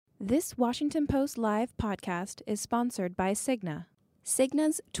This Washington Post Live podcast is sponsored by Cigna.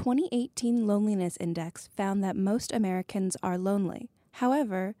 Cigna's 2018 Loneliness Index found that most Americans are lonely.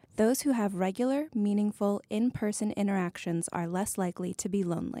 However, those who have regular, meaningful, in-person interactions are less likely to be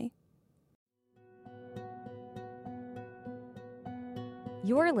lonely.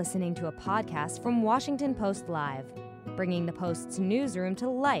 You're listening to a podcast from Washington Post Live, bringing the Post's newsroom to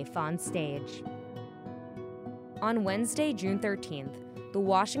life on stage. On Wednesday, June 13th, the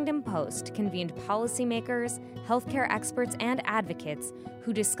Washington Post convened policymakers, healthcare experts, and advocates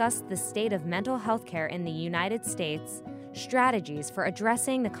who discussed the state of mental health care in the United States, strategies for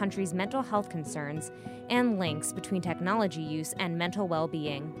addressing the country's mental health concerns, and links between technology use and mental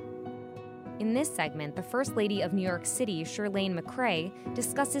well-being. In this segment, the First Lady of New York City, Chirlane McCray,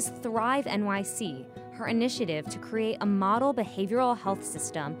 discusses ThriveNYC, her initiative to create a model behavioral health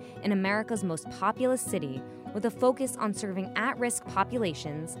system in America's most populous city, with a focus on serving at-risk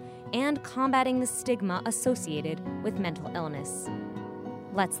populations and combating the stigma associated with mental illness.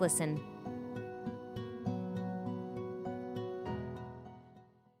 Let's listen.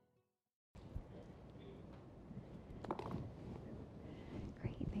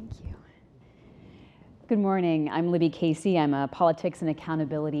 Great, thank you. Good morning, I'm Libby Casey. I'm a politics and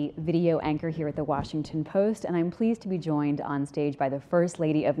accountability video anchor here at the Washington Post, and I'm pleased to be joined on stage by the First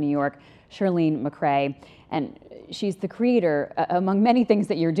Lady of New York, Chirlane McCray. And she's the creator, among many things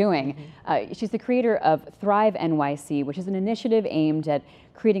that you're doing, she's the creator of ThriveNYC, which is an initiative aimed at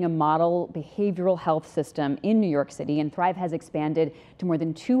creating a model behavioral health system in New York City. And Thrive has expanded to more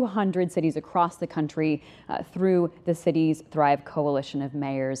than 200 cities across the country through the city's Thrive Coalition of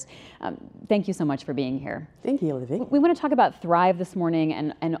Mayors. Thank you so much for being here. Thank you, Olivia. We want to talk about Thrive this morning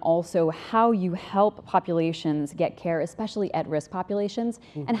and also how you help populations get care, especially at-risk populations,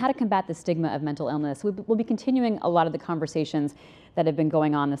 and how to combat the stigma of mental illness. We'll be continuing a lot of the conversations that have been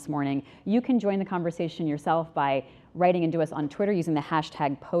going on this morning. You can join the conversation yourself by writing into us on Twitter using the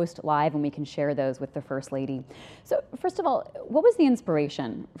hashtag #PostLive, and we can share those with the First Lady. So first of all, what was the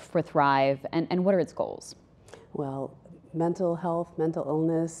inspiration for Thrive, and what are its goals? Well, mental health, mental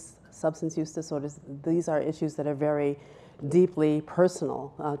illness, substance use disorders, these are issues that are very deeply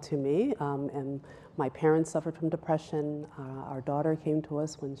personal to me. And my parents suffered from depression. Our daughter came to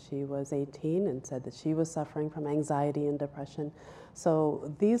us when she was 18 and said that she was suffering from anxiety and depression.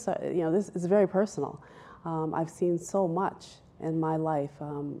 So these are, this is very personal. I've seen so much in my life,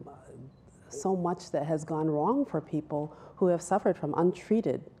 so much that has gone wrong for people who have suffered from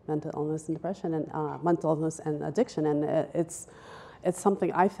untreated mental illness and depression and mental illness and addiction. And it's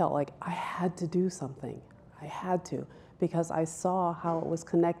something I felt like I had to do something. I had to, because I saw how it was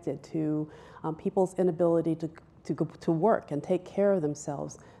connected to people's inability to go to work and take care of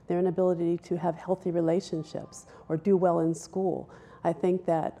themselves, their inability to have healthy relationships or do well in school. I think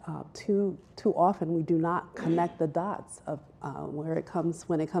that too often we do not connect the dots of when it comes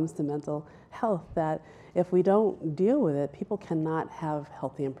to mental health, that if we don't deal with it, people cannot have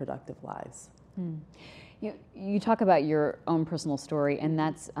healthy and productive lives. You talk about your own personal story, and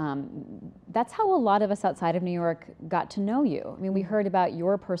that's how a lot of us outside of New York got to know you. I mean, we heard about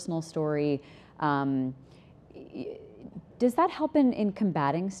your personal story. Does that help in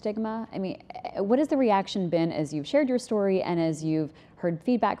combating stigma? I mean, what has the reaction been as you've shared your story and as you've heard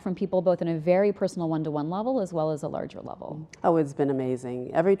feedback from people both in a very personal one-to-one level as well as a larger level? Oh, it's been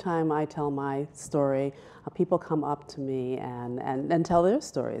amazing. Every time I tell my story, people come up to me and tell their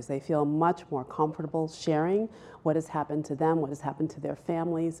stories. They feel much more comfortable sharing what has happened to them, what has happened to their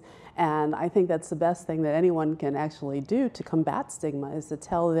families. And I think that's the best thing that anyone can actually do to combat stigma, is to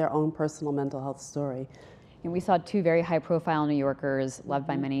tell their own personal mental health story. And we saw two very high-profile New Yorkers, loved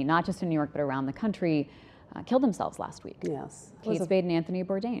by many, not just in New York, but around the country, killed themselves last week. Yes. Kate Spade and Anthony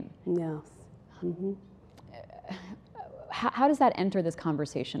Bourdain. Yes. Mm-hmm. How does that enter this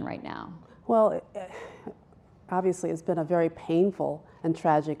conversation right now? Well, obviously it's been a very painful and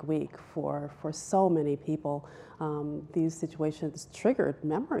tragic week for so many people. These situations triggered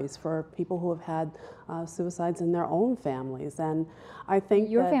memories for people who have had suicides in their own families, and I think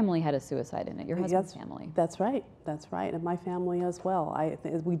your family had a suicide in it. Your husband's family. That's right. That's right, and my family as well.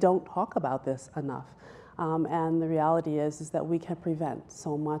 We don't talk about this enough, and the reality is that we can prevent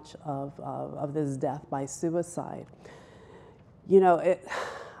so much of this death by suicide.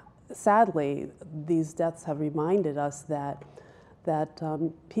 Sadly, these deaths have reminded us that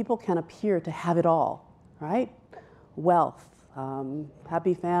people can appear to have it all, right? Wealth,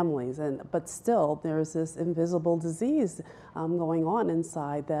 happy families, but still there's this invisible disease going on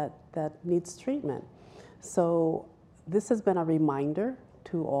inside that needs treatment. So this has been a reminder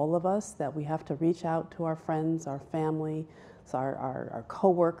to all of us that we have to reach out to our friends, our family, our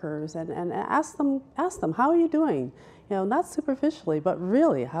coworkers, and ask them, how are you doing? You know, not superficially, but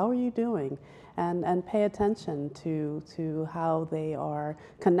really, how are you doing? And pay attention to how they are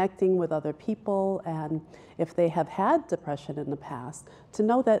connecting with other people, and if they have had depression in the past, to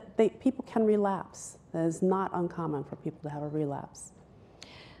know that people can relapse. It is not uncommon for people to have a relapse.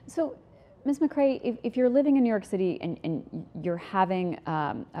 So, Ms. McCray, if you're living in New York City and you're having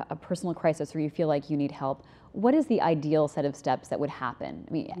a personal crisis, or you feel like you need help, what is the ideal set of steps that would happen?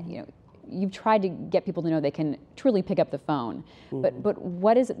 I mean, you know, you've tried to get people to know they can truly pick up the phone, but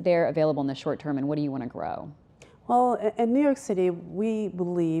what is there available in the short term, and what do you want to grow? Well, in New York City, we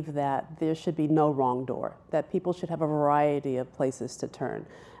believe that there should be no wrong door, that people should have a variety of places to turn.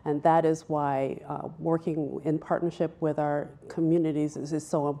 And that is why working in partnership with our communities is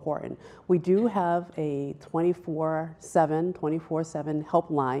so important. We do have a 24/7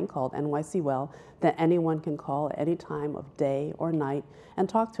 helpline called NYC Well that anyone can call at any time of day or night and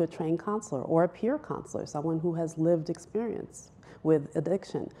talk to a trained counselor or a peer counselor, someone who has lived experience with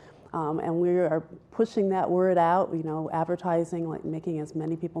addiction. And we are pushing that word out, you know, advertising, like making as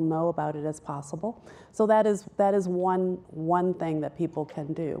many people know about it as possible. So that is one thing that people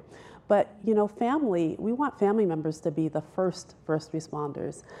can do. But, you know, we want family members to be the first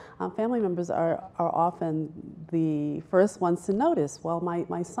responders. Family members are often the first ones to notice, well,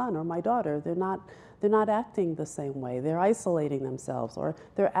 my son or my daughter, they're not acting the same way. They're isolating themselves, or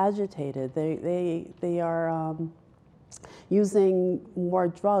they're agitated. They are using more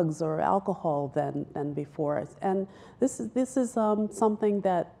drugs or alcohol than before. And this is something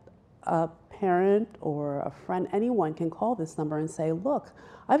that a parent or a friend, anyone can call this number and say, look,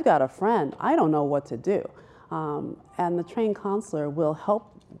 I've got a friend, I don't know what to do. And the trained counselor will help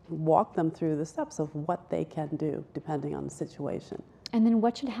walk them through the steps of what they can do depending on the situation. And then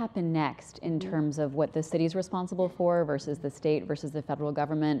what should happen next in terms of what the city is responsible for versus the state versus the federal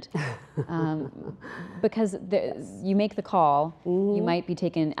government? Because you make the call, you might be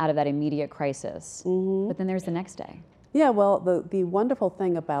taken out of that immediate crisis, but then there's the next day. Yeah, well, the wonderful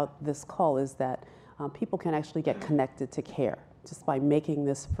thing about this call is that people can actually get connected to care just by making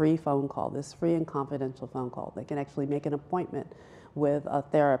this free phone call, this free and confidential phone call. They can actually make an appointment with a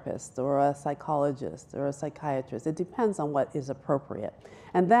therapist or a psychologist or a psychiatrist. It depends on what is appropriate.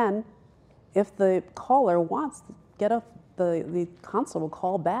 And then if the caller wants to get the counselor will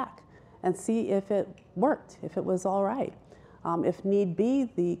call back and see if it worked, if it was all right. If need be,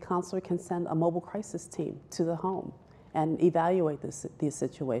 the counselor can send a mobile crisis team to the home and evaluate the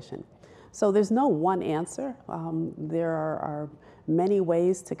situation. So there's no one answer. There are many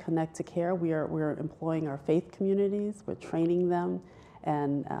ways to connect to care. We're employing our faith communities. We're training them,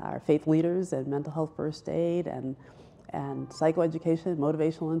 and our faith leaders, and mental health first aid, and psychoeducation,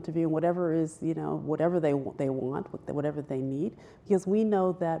 motivational interview, whatever is, you know, whatever they want, whatever they need, because we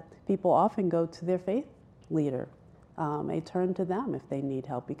know that people often go to their faith leader. They turn to them if they need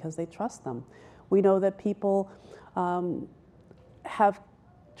help because they trust them. We know that people have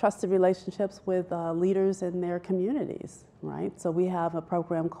trusted relationships with leaders in their communities, right? So we have a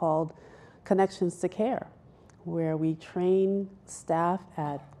program called Connections to Care, where we train staff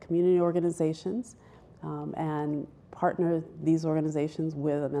at community organizations and partner these organizations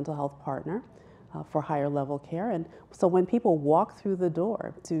with a mental health partner for higher level care. And so when people walk through the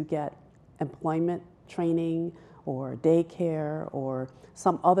door to get employment training or daycare or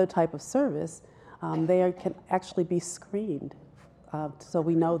some other type of service, they can actually be screened. So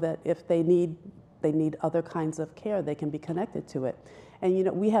we know that if they need other kinds of care, they can be connected to it. And you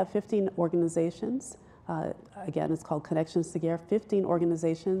know, we have 15 organizations. Again, it's called Connections to Care. 15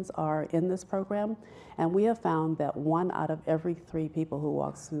 organizations are in this program, and we have found that 1 out of every 3 people who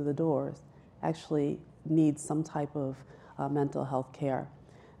walks through the doors actually needs some type of mental health care.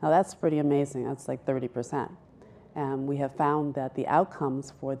 Now that's pretty amazing. That's like 30%. And we have found that the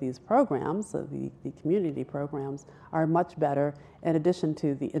outcomes for these programs, the community programs, are much better, in addition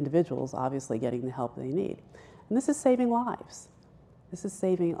to the individuals obviously getting the help they need. And this is saving lives. This is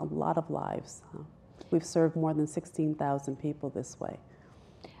saving a lot of lives. We've served more than 16,000 people this way.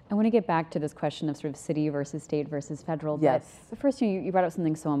 I want to get back to this question of sort of city versus state versus federal. Yes. But first, you brought up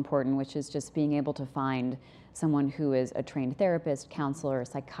something so important, which is just being able to find someone who is a trained therapist, counselor,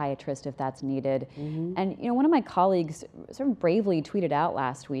 psychiatrist, if that's needed. And you know, one of my colleagues sort of bravely tweeted out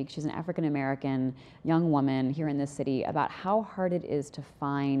last week, she's an African-American young woman here in this city, about how hard it is to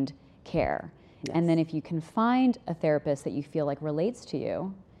find care. Yes. And then if you can find a therapist that you feel like relates to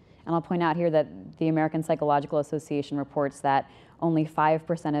you, and I'll point out here that the American Psychological Association reports that only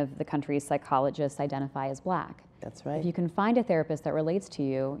 5% of the country's psychologists identify as Black. That's right. If you can find a therapist that relates to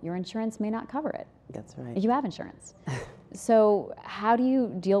you, your insurance may not cover it. That's right. If you have insurance. So how do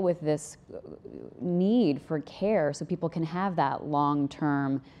you deal with this need for care so people can have that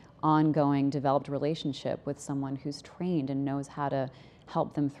long-term, ongoing, developed relationship with someone who's trained and knows how to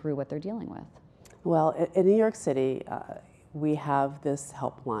help them through what they're dealing with? Well, in New York City, we have this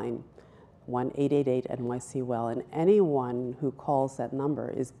helpline, 1-888-NYC-WELL, and anyone who calls that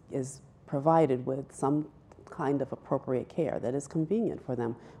number is provided with some kind of appropriate care that is convenient for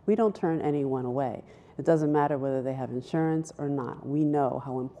them. We don't turn anyone away. It doesn't matter whether they have insurance or not. We know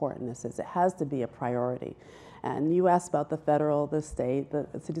how important this is. It has to be a priority. And you asked about the federal, the state, the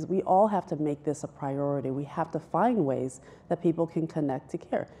cities. We all have to make this a priority. We have to find ways that people can connect to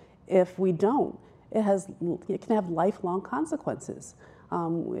care. If we don't, it can have lifelong consequences.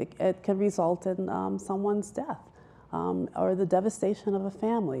 It can result in someone's death or the devastation of a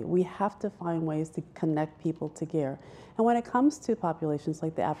family. We have to find ways to connect people to care. And when it comes to populations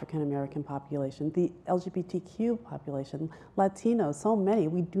like the African American population, the LGBTQ population, Latinos, so many,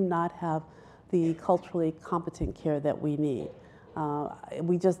 we do not have the culturally competent care that we need.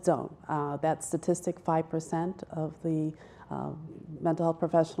 We just don't. That statistic, 5% of the mental health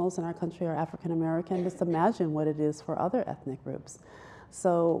professionals in our country are African American. Just imagine what it is for other ethnic groups.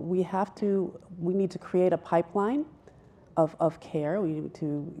 So we need to create a pipeline of care. We need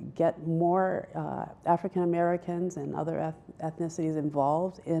to get more African Americans and other ethnicities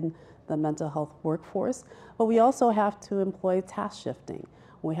involved in the mental health workforce. But we also have to employ task shifting.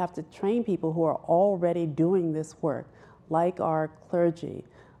 We have to train people who are already doing this work, like our clergy,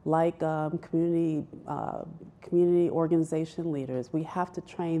 like community organization leaders. We have to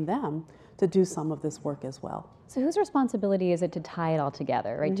train them to do some of this work as well. So whose responsibility is it to tie it all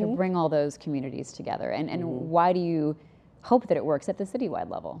together, right? To bring all those communities together? And why do you hope that it works at the citywide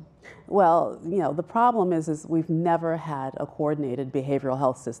level? Well, the problem is we've never had a coordinated behavioral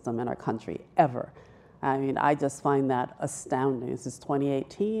health system in our country, ever. I mean, I just find that astounding. This is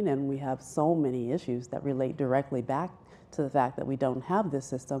 2018, and we have so many issues that relate directly back to the fact that we don't have this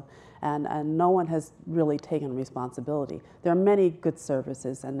system, and no one has really taken responsibility. There are many good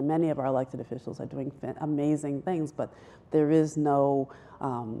services, and many of our elected officials are doing amazing things, but there is no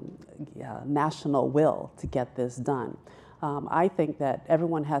national will to get this done. I think that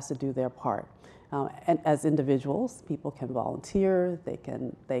everyone has to do their part. And as individuals, people can volunteer, they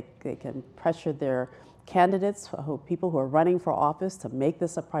can pressure their candidates, people who are running for office, to make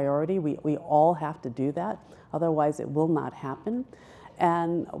this a priority. We all have to do that, otherwise it will not happen.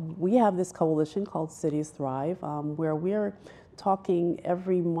 And we have this coalition called Cities Thrive, where we're talking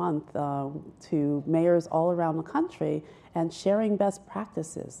every month to mayors all around the country and sharing best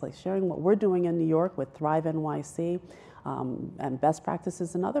practices, like sharing what we're doing in New York with ThriveNYC, and best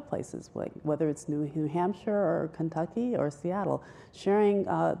practices in other places, like whether it's New Hampshire or Kentucky or Seattle, sharing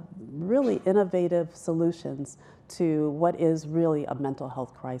really innovative solutions to what is really a mental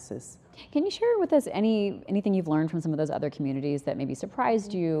health crisis. Can you share with us anything you've learned from some of those other communities that maybe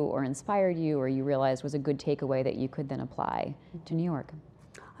surprised you or inspired you, or you realized was a good takeaway that you could then apply to New York?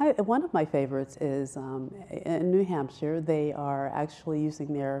 One of my favorites is in New Hampshire. They are actually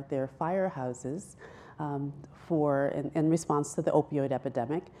using their firehouses in response to the opioid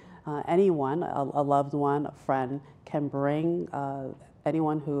epidemic. Anyone, a loved one, a friend, can bring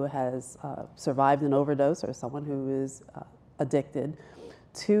anyone who has survived an overdose or someone who is addicted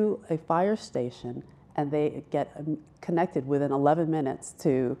to a fire station, and they get connected within 11 minutes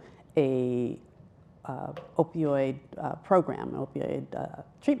to a opioid program, opioid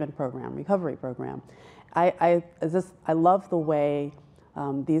treatment program, recovery program. I love the way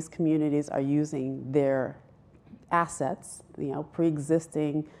these communities are using their assets,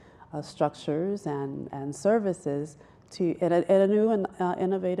 pre-existing structures and services in a new and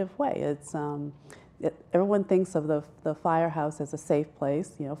innovative way. It's everyone thinks of the firehouse as a safe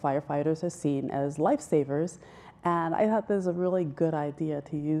place. Firefighters are seen as lifesavers, and I thought this was a really good idea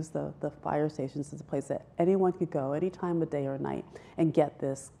to use the fire stations as a place that anyone could go any time of day or night and get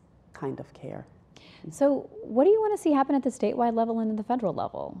this kind of care. So what do you want to see happen at the statewide level and at the federal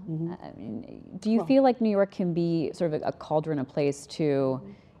level? I mean, do you feel like New York can be sort of a cauldron, a place to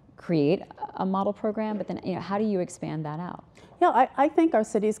create a model program, but then how do you expand that out? Yeah, I think our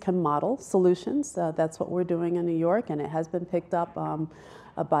cities can model solutions. That's what we're doing in New York, and it has been picked up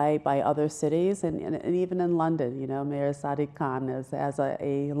by other cities, and even in London. Mayor Sadiq Khan has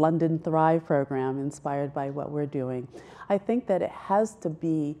a London Thrive program inspired by what we're doing. I think that it has to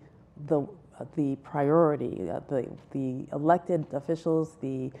be the priority. The elected officials,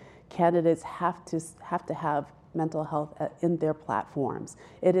 the candidates have to have mental health in their platforms.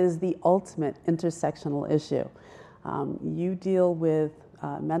 It is the ultimate intersectional issue. You deal with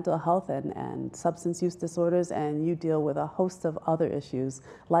mental health and substance use disorders, and you deal with a host of other issues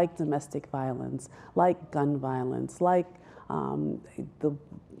like domestic violence, like gun violence, like our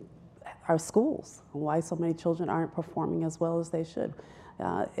schools, why so many children aren't performing as well as they should.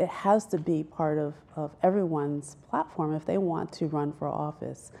 It has to be part of everyone's platform if they want to run for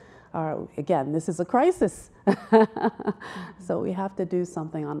office. Again, this is a crisis. So we have to do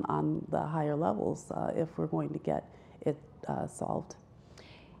something on the higher levels if we're going to get it solved.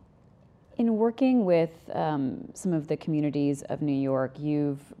 In working with some of the communities of New York,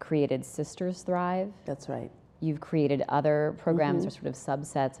 you've created Sisters Thrive. That's right. You've created other programs or sort of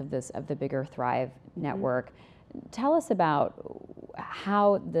subsets of the bigger Thrive network. Tell us about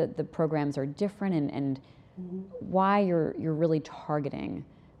how the programs are different and why you're really targeting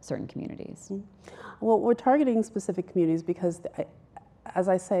certain communities. Well, we're targeting specific communities because, as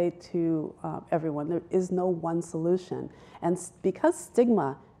I say to everyone, there is no one solution. And because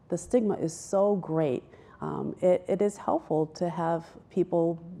the stigma is so great, it is helpful to have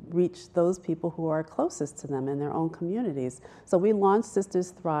people reach those people who are closest to them in their own communities. So we launched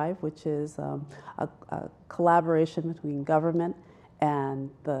Sisters Thrive, which is a collaboration between government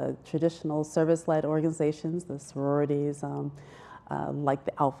and the traditional service-led organizations, the sororities, like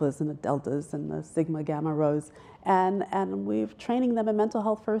the Alphas and the Deltas and the Sigma Gamma Rhos, and we're training them in mental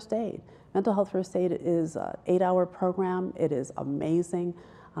health first aid. Mental health first aid is an 8-hour program. It is amazing.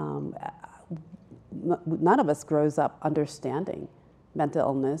 None of us grows up understanding mental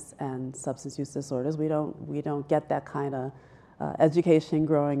illness and substance use disorders. We don't get that kind of education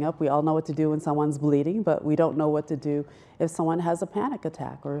growing up. We all know what to do when someone's bleeding, but we don't know what to do if someone has a panic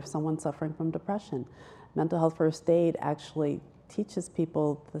attack or if someone's suffering from depression. Mental health first aid actually teaches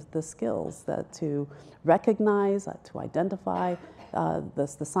people the skills to recognize, to identify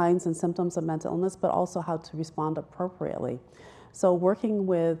the signs and symptoms of mental illness, but also how to respond appropriately. So working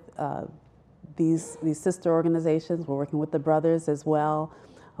with these sister organizations, we're working with the brothers as well,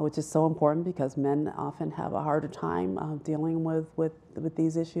 which is so important because men often have a harder time dealing with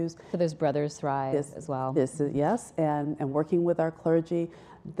these issues. So there's Brothers Thrive as well. Yes, and working with our clergy,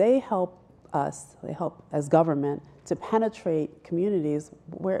 they help us, as government to penetrate communities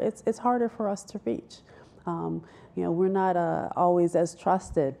where it's harder for us to reach. We're not always as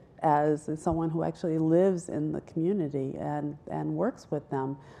trusted as someone who actually lives in the community and works with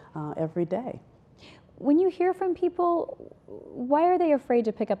them every day. When you hear from people, why are they afraid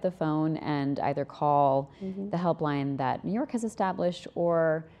to pick up the phone and either call the helpline that New York has established,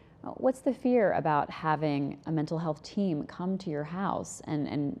 or what's the fear about having a mental health team come to your house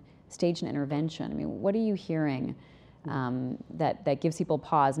and stage an intervention? I mean, what are you hearing that gives people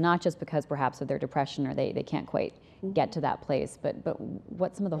pause, not just because perhaps of their depression or they can't quite get to that place, but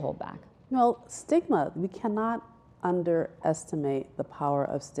what's some of the holdback? Well, stigma, we cannot underestimate the power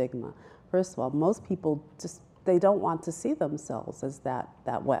of stigma. First of all, most people they don't want to see themselves as that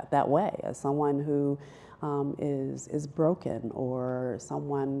way, as someone who is broken or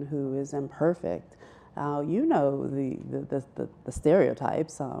someone who is imperfect. The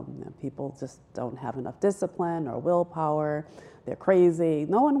stereotypes. People just don't have enough discipline or willpower. They're crazy.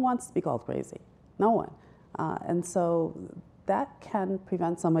 No one wants to be called crazy. No one. And so that can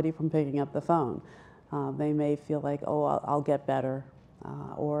prevent somebody from picking up the phone. They may feel like, oh, I'll get better.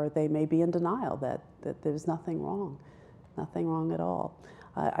 Or they may be in denial that there's nothing wrong at all.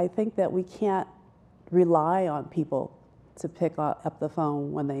 I think that we can't rely on people to pick up the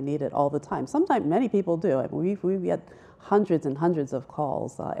phone when they need it all the time. Sometimes many people do. I mean, we get hundreds and hundreds of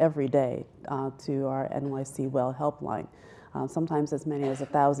calls every day to our NYC Well helpline, sometimes as many as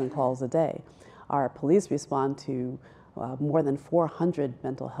 1,000 calls a day. Our police respond to more than 400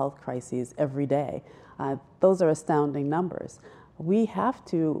 mental health crises every day. Those are astounding numbers. We have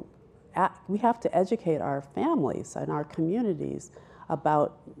to educate our families and our communities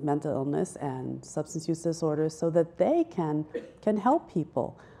about mental illness and substance use disorders so that they can help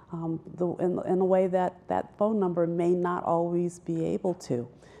people in a way that phone number may not always be able to,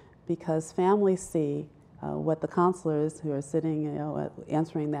 because families see what the counselors who are sitting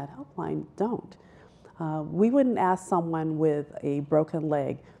answering that helpline don't. We wouldn't ask someone with a broken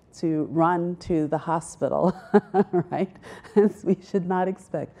leg to run to the hospital, right? We should not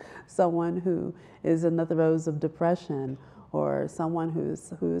expect someone who is in the throes of depression or someone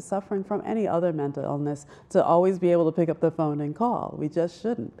who's suffering from any other mental illness to always be able to pick up the phone and call. We just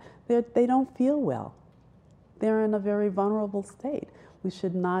shouldn't. They don't feel well. They're in a very vulnerable state. We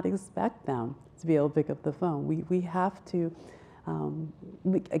should not expect them to be able to pick up the phone. We have to,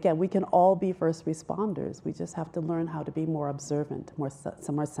 again, we can all be first responders. We just have to learn how to be more observant,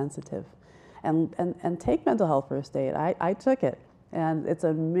 more sensitive, and take mental health first aid. I took it. And it's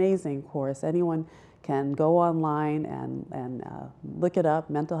an amazing course. Anyone can go online and look it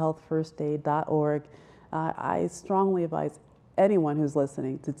up, mentalhealthfirstaid.org. I strongly advise anyone who's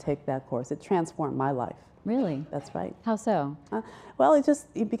listening to take that course. It transformed my life. Really? That's right. How so? Well, it's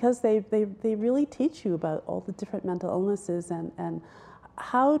just because they really teach you about all the different mental illnesses and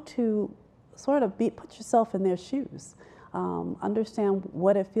how to sort of put yourself in their shoes, understand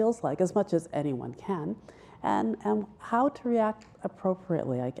what it feels like as much as anyone can, and how to react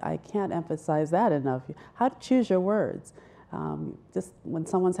appropriately. I can't emphasize that enough. How to choose your words. Just when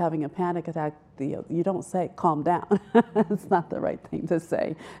someone's having a panic attack, you don't say, calm down. It's not the right thing to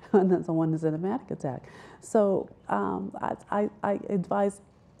say when someone is in a panic attack. So I advise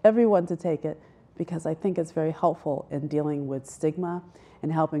everyone to take it because I think it's very helpful in dealing with stigma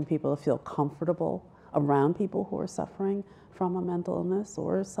and helping people to feel comfortable around people who are suffering from a mental illness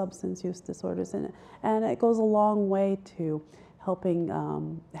or substance use disorders. And it goes a long way to helping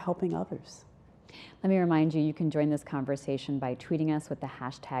others. Let me remind you, you can join this conversation by tweeting us with the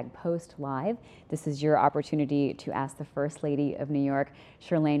hashtag #PostLive. This is your opportunity to ask the First Lady of New York,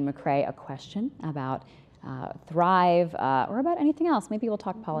 Chirlane McCray, a question about Thrive or about anything else. Maybe we'll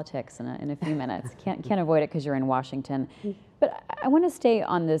talk politics in a few minutes. Can't avoid it because you're in Washington. But I want to stay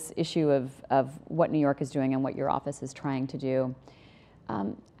on this issue of what New York is doing and what your office is trying to do.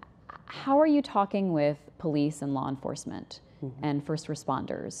 How are you talking with police and law enforcement and first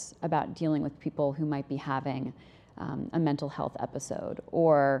responders about dealing with people who might be having a mental health episode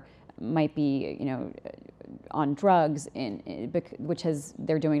or might be, on drugs, which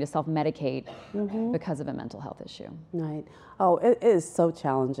they're doing to self-medicate because of a mental health issue? Right. Oh, it is so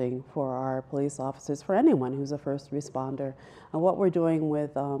challenging for our police officers, for anyone who's a first responder. And what we're doing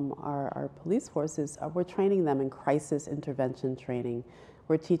with our police forces, we're training them in crisis intervention training.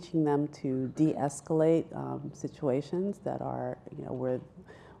 We're teaching them to de-escalate situations that are,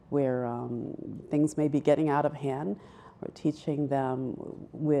 where things may be getting out of hand. We're teaching them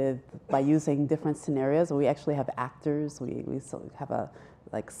by using different scenarios. We actually have actors. We have a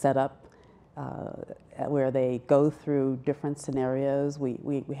setup where they go through different scenarios.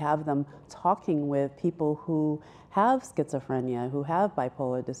 We have them talking with people who have schizophrenia, who have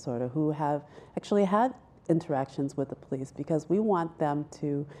bipolar disorder, who have actually had interactions with the police, because we want them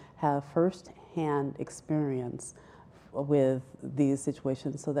to have first-hand experience with these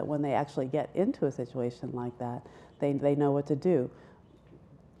situations so that when they actually get into a situation like that, they know what to do.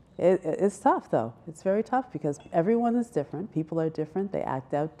 It's tough, though. It's very tough because everyone is different. People are different. They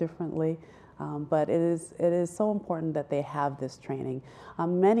act out differently. But it is so important that they have this training.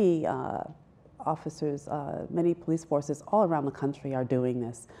 Many officers, many police forces all around the country are doing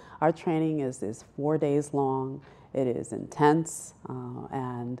this. Our training is 4 days long. It is intense,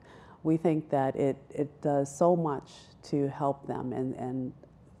 and we think that it does so much to help them in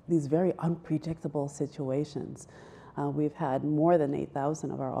these very unpredictable situations. We've had more than 8,000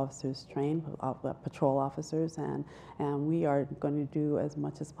 of our officers trained, patrol officers, and we are going to do as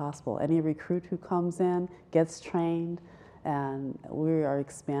much as possible. Any recruit who comes in gets trained, and we are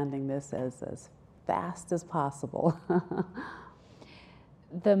expanding this as fast as possible.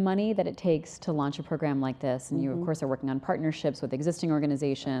 The money that it takes to launch a program like this, and you of course are working on partnerships with existing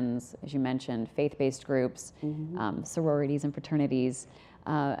organizations, as you mentioned, faith-based groups, sororities and fraternities.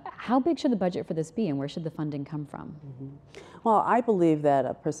 How big should the budget for this be, and where should the funding come from? Well, I believe that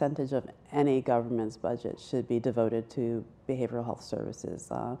a percentage of any government's budget should be devoted to behavioral health services.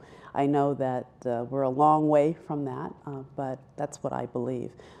 I know that we're a long way from that, but that's what I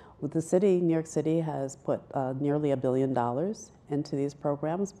believe. The city, New York City, has put nearly $1 billion into these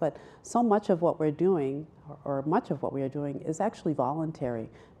programs, but so much of what we're doing, or much of what we are doing, is actually voluntary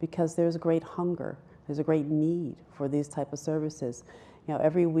because there's a great hunger, there's a great need for these type of services.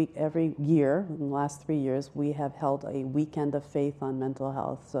 Every year, in the last 3 years, we have held a weekend of faith on mental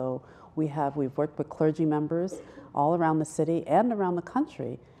health. So we've worked with clergy members all around the city and around the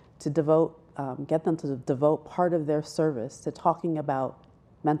country to get them to devote part of their service to talking about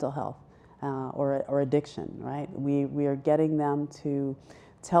mental health or addiction, right? We are getting them to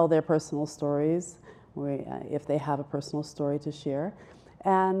tell their personal stories if they have a personal story to share.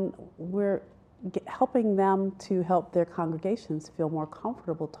 And we're helping them to help their congregations feel more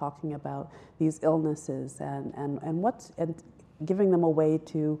comfortable talking about these illnesses and giving them a way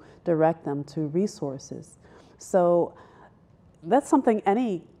to direct them to resources. So that's something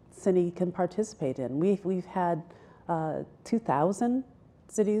any city can participate in. We've had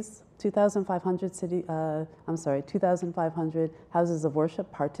 2,500 houses of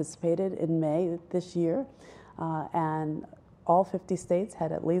worship participated in May this year, and all 50 states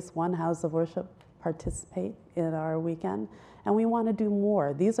had at least one house of worship participate in our weekend, and we want to do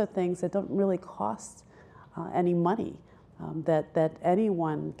more. These are things that don't really cost any money, that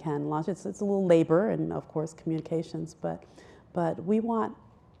anyone can launch. It's a little labor and, of course, communications, but we want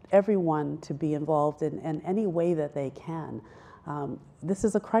everyone to be involved in any way that they can. This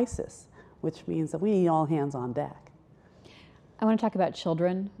is a crisis, which means that we need all hands on deck. I want to talk about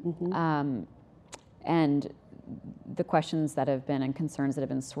children and the questions that have been and concerns that have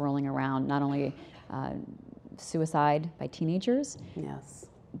been swirling around not only suicide by teenagers, yes,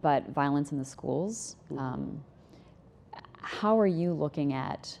 but violence in the schools. How are you looking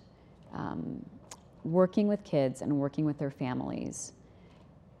at working with kids and working with their families,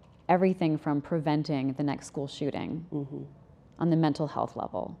 everything from preventing the next school shooting on the mental health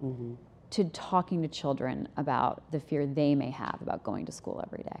level to talking to children about the fear they may have about going to school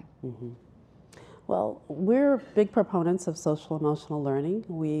every day? Well, we're big proponents of social emotional learning.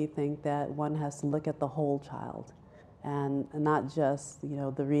 We think that one has to look at the whole child and not just,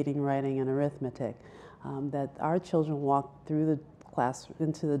 the reading, writing, and arithmetic. That our children walk through the class,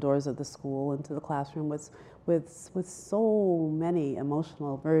 into the doors of the school, into the classroom with so many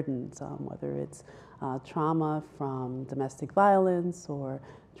emotional burdens, whether it's trauma from domestic violence or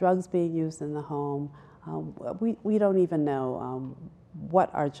drugs being used in the home. We don't even know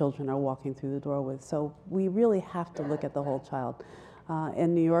what our children are walking through the door with. So we really have to look at the whole child.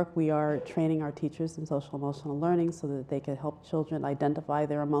 In New York, we are training our teachers in social emotional learning so that they can help children identify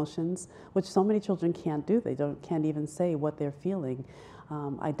their emotions, which so many children can't do. They can't even say what they're feeling.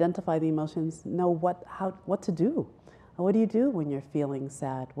 Identify the emotions, know what to do. What do you do when you're feeling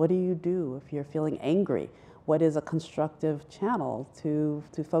sad? What do you do if you're feeling angry? What is a constructive channel to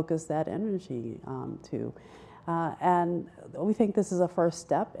focus that energy to? And we think this is a first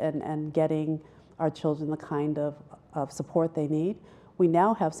step in getting our children the kind of support they need. We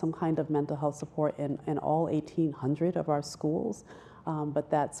now have some kind of mental health support in all 1,800 of our schools, but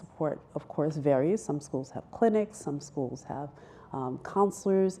that support, of course, varies. Some schools have clinics, some schools have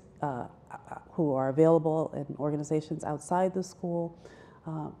counselors who are available in organizations outside the school.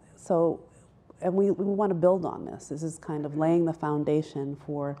 And we want to build on this. This is kind of laying the foundation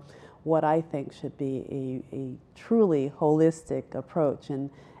for what I think should be a truly holistic approach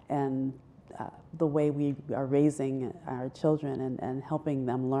and the way we are raising our children and helping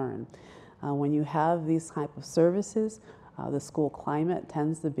them learn. When you have these type of services, the school climate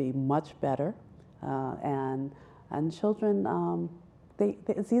tends to be much better, and children,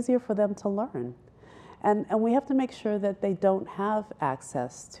 it's easier for them to learn. And we have to make sure that they don't have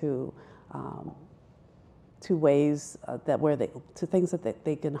access to ways to things that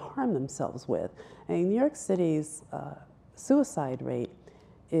they can harm themselves with. And New York City's suicide rate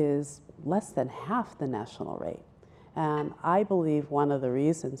is less than half the national rate. And I believe one of the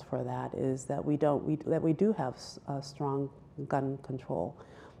reasons for that is that we do have strong gun control.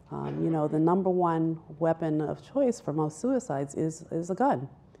 The number one weapon of choice for most suicides is a gun.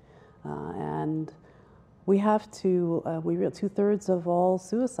 And we have to, 2/3 of all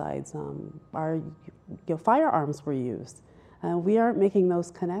suicides are, firearms were used. And we aren't making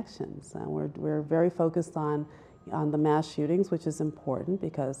those connections. We're very focused on the mass shootings, which is important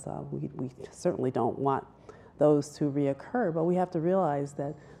because we certainly don't want those to reoccur. But we have to realize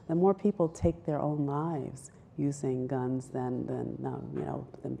that the more people take their own lives using guns than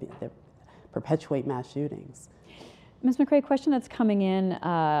perpetuate mass shootings. Ms. McCray, question that's coming in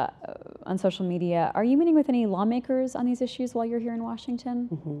on social media. Are you meeting with any lawmakers on these issues while you're here in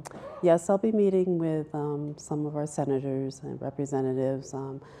Washington? Yes, I'll be meeting with some of our senators and representatives.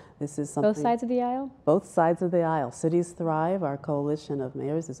 This is something. Both sides of the aisle? Both sides of the aisle. Cities Thrive, our coalition of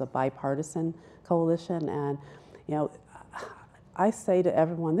mayors, is a bipartisan coalition. And, I say to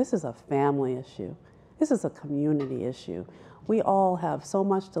everyone, this is a family issue. This is a community issue. We all have so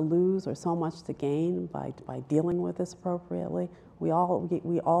much to lose or so much to gain by dealing with this appropriately. We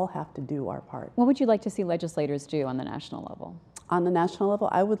all have to do our part. What would you like to see legislators do on the national level? On the national level,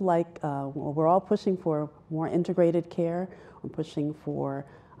 I would like, we're all pushing for more integrated care. We're pushing for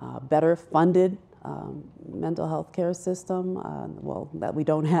better funded mental health care system, that we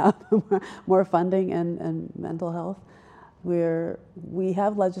don't have, more funding in mental health. We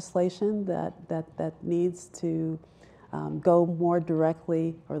have legislation that needs to go more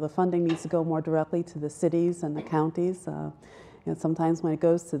directly, or the funding needs to go more directly to the cities and the counties. Sometimes when it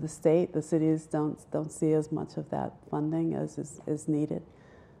goes to the state, the cities don't see as much of that funding as is needed.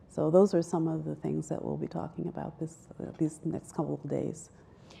 So those are some of the things that we'll be talking about these next couple of days.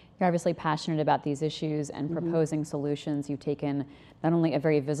 You're obviously passionate about these issues and proposing solutions. You've taken not only a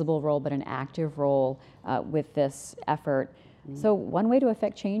very visible role, but an active role with this effort. So one way to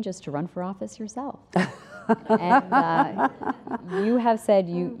affect change is to run for office yourself. And you have said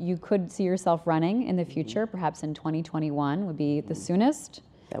you could see yourself running in the future, perhaps in 2021 would be the soonest.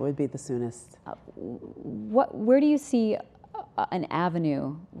 That would be the soonest. Where do you see an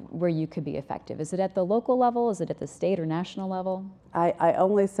avenue where you could be effective? Is it at the local level? Is it at the state or national level? I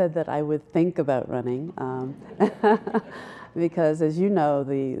only said that I would think about running because, as you know,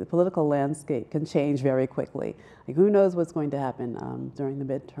 the political landscape can change very quickly. Like, who knows what's going to happen during the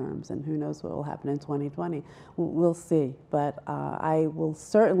midterms, and who knows what will happen in 2020. We'll see. But I will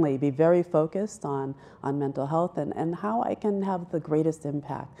certainly be very focused on mental health and how I can have the greatest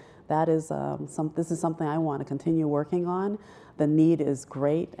impact. That is this is something I want to continue working on. The need is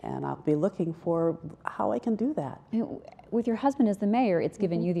great, and I'll be looking for how I can do that. With your husband as the mayor, it's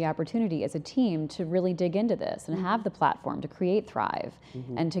given you the opportunity as a team to really dig into this and have the platform to create Thrive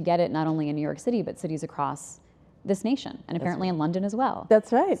and to get it not only in New York City, but cities across this nation, and apparently in London as well.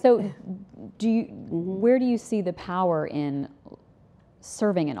 That's right. So where do you see the power in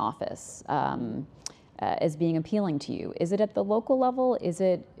serving in office as being appealing to you? Is it at the local level? Is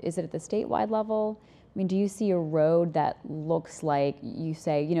it at the statewide level? I mean, do you see a road that looks like you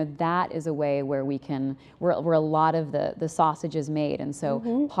say, you know, that is a way where we can, where a lot of the sausage is made, and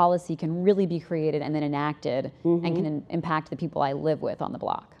so policy can really be created and then enacted and can impact the people I live with on the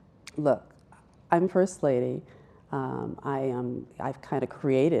block? Look, I'm First Lady. I've kind of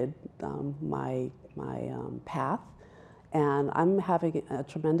created my path, and I'm having a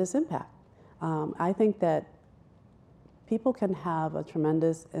tremendous impact. I think that people can have a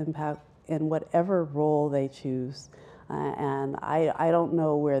tremendous impact in whatever role they choose, and I don't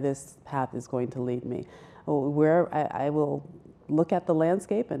know where this path is going to lead me. Where I will look at the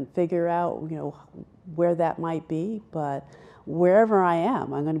landscape and figure out, you know, where that might be, but wherever I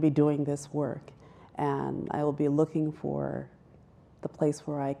am, I'm going to be doing this work, and I will be looking for the place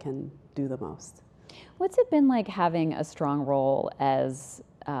where I can do the most. What's it been like having a strong role as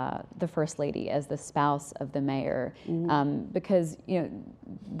the First Lady, as the spouse of the mayor? Because, you know,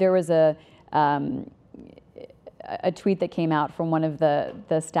 there was a tweet that came out from one of the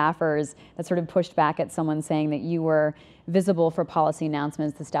staffers that sort of pushed back at someone saying that you were visible for policy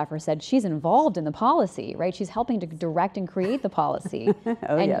announcements. The staffer said, she's involved in the policy, right? She's helping to direct and create the policy.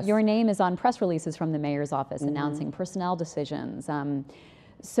 And your name is on press releases from the mayor's office announcing personnel decisions.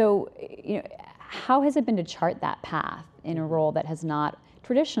 So, you know, how has it been to chart that path in a role that has not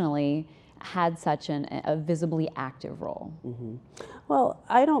traditionally had such a visibly active role? Well,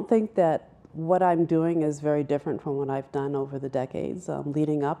 I don't think that what I'm doing is very different from what I've done over the decades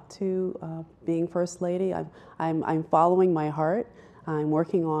leading up to being First Lady. I'm following my heart. I'm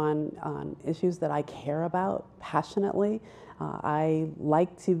working on issues that I care about passionately. I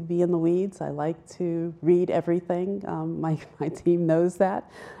like to be in the weeds. I like to read everything. My team knows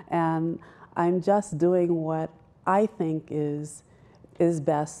that. And I'm just doing what I think is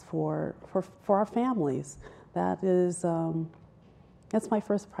best for our families. That is, that's my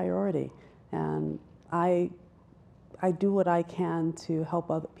first priority. And I do what I can to help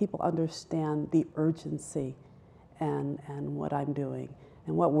other people understand the urgency and what I'm doing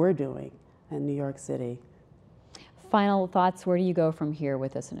and what we're doing in New York City. Final thoughts, where do you go from here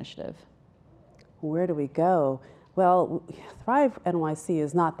with this initiative? Where do we go? Well, ThriveNYC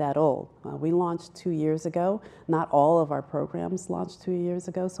is not that old. We launched 2 years ago. Not all of our programs launched 2 years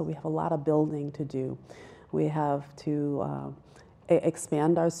ago, so we have a lot of building to do. We have to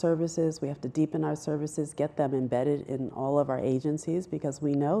expand our services. We have to deepen our services, get them embedded in all of our agencies, because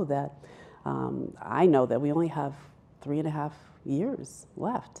we know that, I know that we only have 3.5 years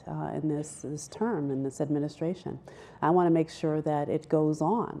left in this term, in this administration. I want to make sure that it goes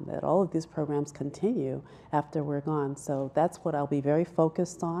on, that all of these programs continue after we're gone. So that's what I'll be very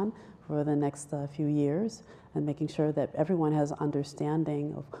focused on for the next few years, and making sure that everyone has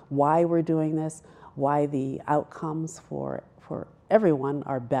understanding of why we're doing this, why the outcomes for everyone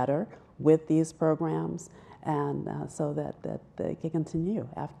are better with these programs, and so that they can continue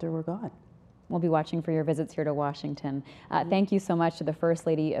after we're gone. We'll be watching for your visits here to Washington. Thank you so much to the First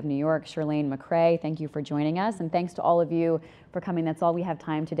Lady of New York, Chirlane McCray. Thank you for joining us, and thanks to all of you for coming. That's all we have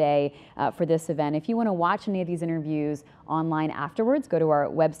time today for this event. If you want to watch any of these interviews online afterwards, go to our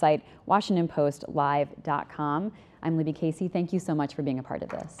website, WashingtonPostLive.com. I'm Libby Casey. Thank you so much for being a part of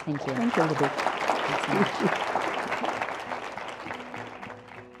this. Thank you. Thank you, Libby. Thanks so much.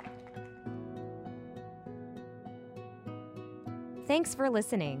 Thanks for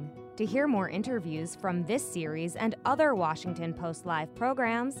listening. To hear more interviews from this series and other Washington Post Live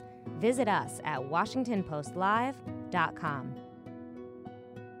programs, visit us at WashingtonPostLive.com.